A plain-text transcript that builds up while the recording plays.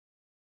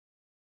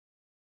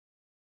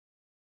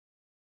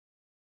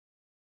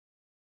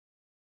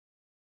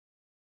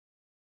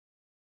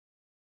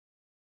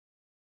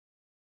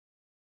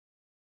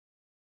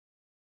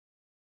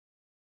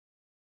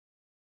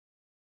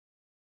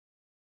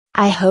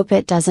I hope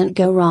it doesn't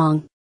go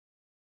wrong.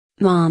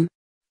 Mom.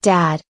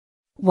 Dad.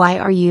 Why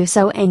are you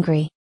so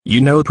angry?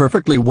 You know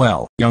perfectly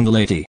well, young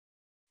lady.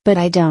 But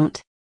I don't.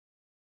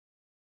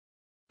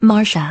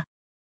 Martia.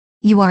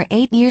 You are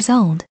 8 years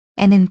old,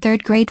 and in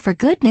 3rd grade for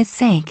goodness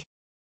sake.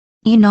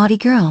 You naughty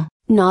girl.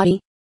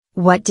 Naughty?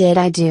 What did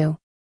I do?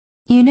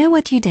 You know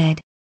what you did.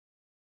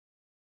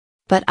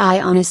 But I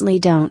honestly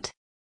don't.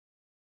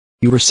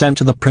 You were sent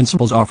to the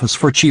principal's office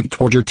for chief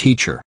toward your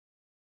teacher.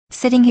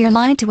 Sitting here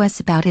lying to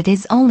us about it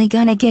is only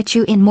gonna get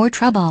you in more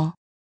trouble.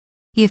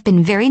 You've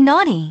been very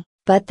naughty.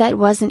 But that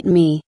wasn't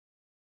me.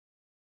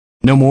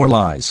 No more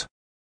lies.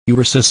 You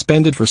were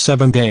suspended for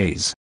 7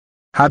 days.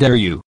 How dare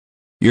you?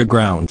 You're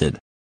grounded.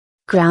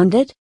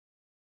 Grounded?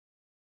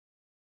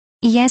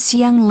 Yes,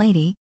 young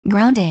lady,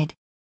 grounded.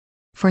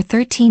 For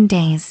 13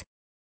 days.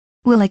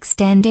 We'll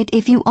extend it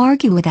if you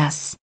argue with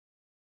us.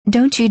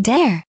 Don't you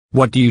dare.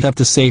 What do you have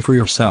to say for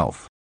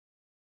yourself?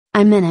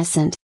 I'm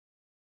innocent.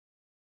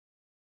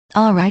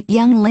 All right,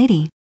 young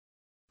lady.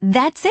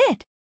 That's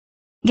it.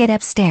 Get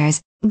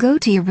upstairs, go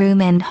to your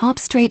room and hop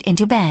straight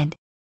into bed.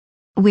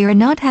 We're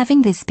not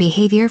having this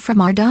behavior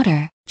from our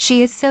daughter.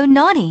 She is so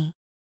naughty.